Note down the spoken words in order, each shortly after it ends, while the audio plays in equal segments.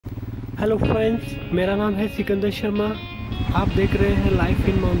Hello friends, मेरा नाम है सिकंदर शर्मा। आप देख रहे हैं लाइफ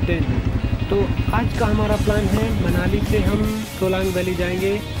इन माउंटेन। तो आज का हमारा प्लान है, मनाली से हम सोलांग वैली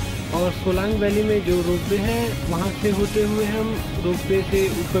जाएंगे और सोलांग वैली में जो रोपवे है वहाँ से होते हुए हम रोपवे से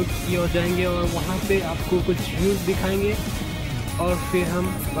ऊपर की ओर जाएंगे और वहाँ पे आपको कुछ व्यूज़ दिखाएंगे और फिर हम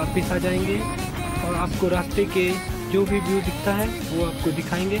वापस आ जाएंगे और आपको रास्ते के जो भी व्यू दिखता है वो आपको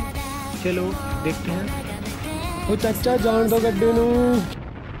दिखाएंगे। चलो देखते हैं। वो चाचा जान दो गड्ढे नू।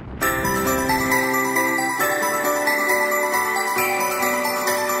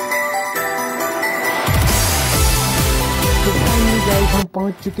 हम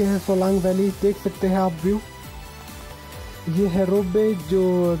पहुंच चुके हैं सोलांग वैली। देख सकते हैं आप व्यू। ये है रोपवे जो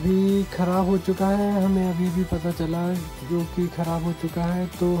अभी ख़राब हो चुका है, हमें अभी भी पता चला जो कि ख़राब हो चुका है।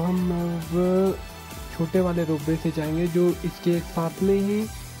 तो हम अब छोटे वाले रोपवे से जाएंगे जो इसके साथ में ही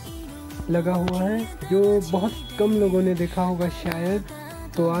लगा हुआ है, जो बहुत कम लोगों ने देखा होगा शायद।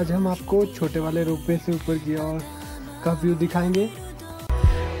 तो आज हम आपको छोटे वाले रोपवे से ऊपर की ओर का व्यू दिखाएंगे।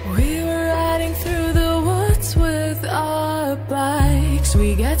 With our bikes, we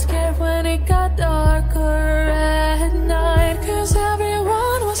got scared when it got darker at night, 'cause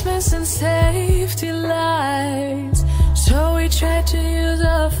everyone was missing safety lights. So we tried to use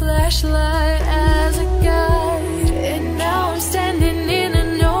a flashlight as a guide, and now I'm standing in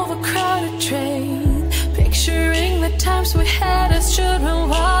an overcrowded train, picturing the times we had as children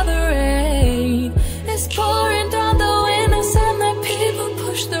while the rain is pouring down the windows and the people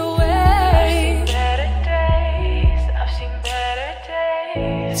push their way.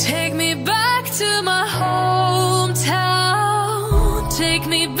 Take me back to my hometown, take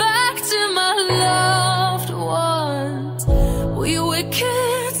me back to my loved ones. We were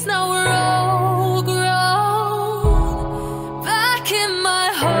kids, now we're all grown, back in my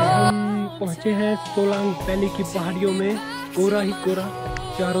home. हम पहुंचे हैं Solang valley की पहाड़ियों में। कोरा ही कोरा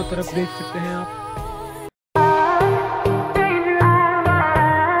चारों तरफ देख सकते हैं आप।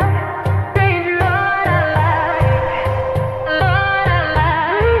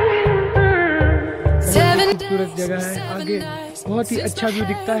 खूबसूरत जगह है। आगे बहुत ही अच्छा व्यू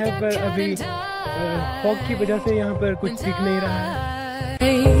दिखता है, पर अभी फॉग की वजह से यहाँ पर कुछ दिख नहीं रहा है।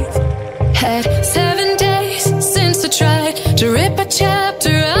 Had 7 days since I tried to rip a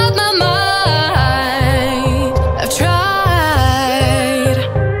chapter out my mind. I've tried,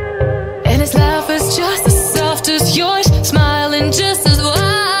 and his laugh is just as soft as yours, smiling just as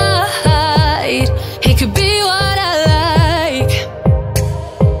wide. He could be what I like,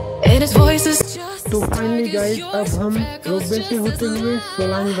 and his voice is just. तो finally guys, अब हम ropeway से होते हुए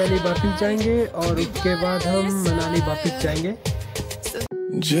Solang valley वापस जाएंगे और उसके बाद हम मनाली वापस जाएंगे।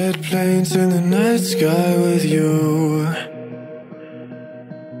 Jet planes in the night sky with you,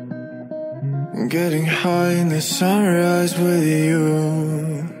 getting high in the sunrise with you,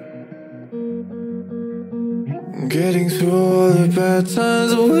 getting through all the bad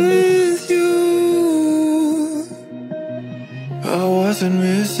times with you. I wasn't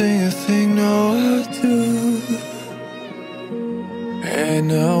missing a thing, no I do. And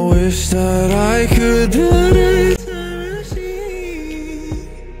I wish that I could build a time machine,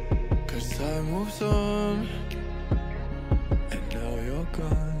 'cause time moves on, and now you're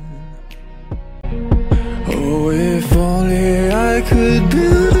gone. Oh, if only I could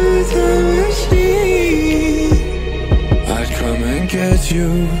build a time machine, I'd come and get you.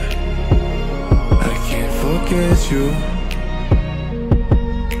 I can't forget you.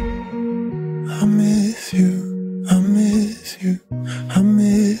 I miss you, I miss you, I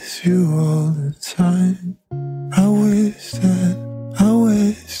miss you all the time. I wish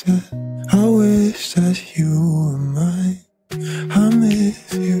that you were mine. I miss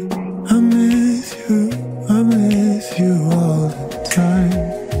you, I miss you, I miss you all the time.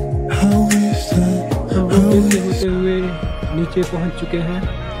 I wish that. हम होते हुए नीचे पहुंच चुके हैं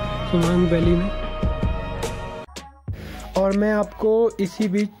Solang valley में, और मैं आपको इसी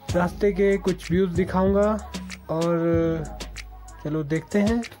बीच रास्ते के कुछ व्यूज़ दिखाऊंगा और चलो देखते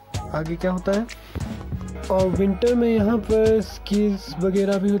हैं आगे क्या होता है। और विंटर में यहाँ पर स्कीज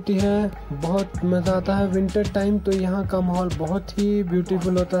वगैरह भी होती है, बहुत मज़ा आता है विंटर टाइम। तो यहाँ का माहौल बहुत ही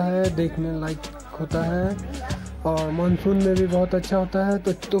ब्यूटीफुल होता है, देखने लायक होता है, और मानसून में भी बहुत अच्छा होता है।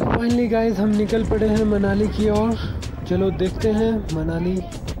 तो फाइनली गाइस, हम निकल पड़े हैं मनाली की ओर। चलो देखते हैं Manali.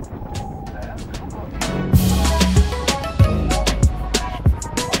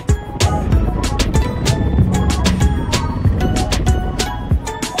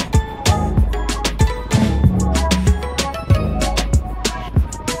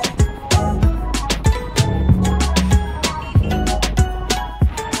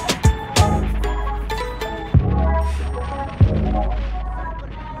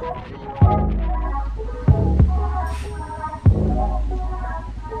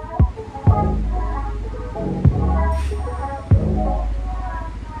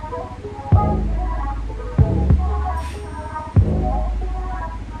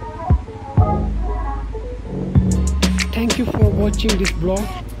 Thank you for watching this blog.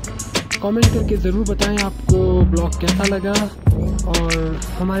 Comment करके ज़रूर बताएं आपको ब्लॉग कैसा लगा, और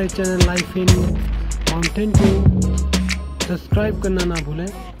हमारे चैनल लाइफ इन माउंटेन को सब्सक्राइब करना ना भूलें।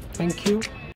 Thank you.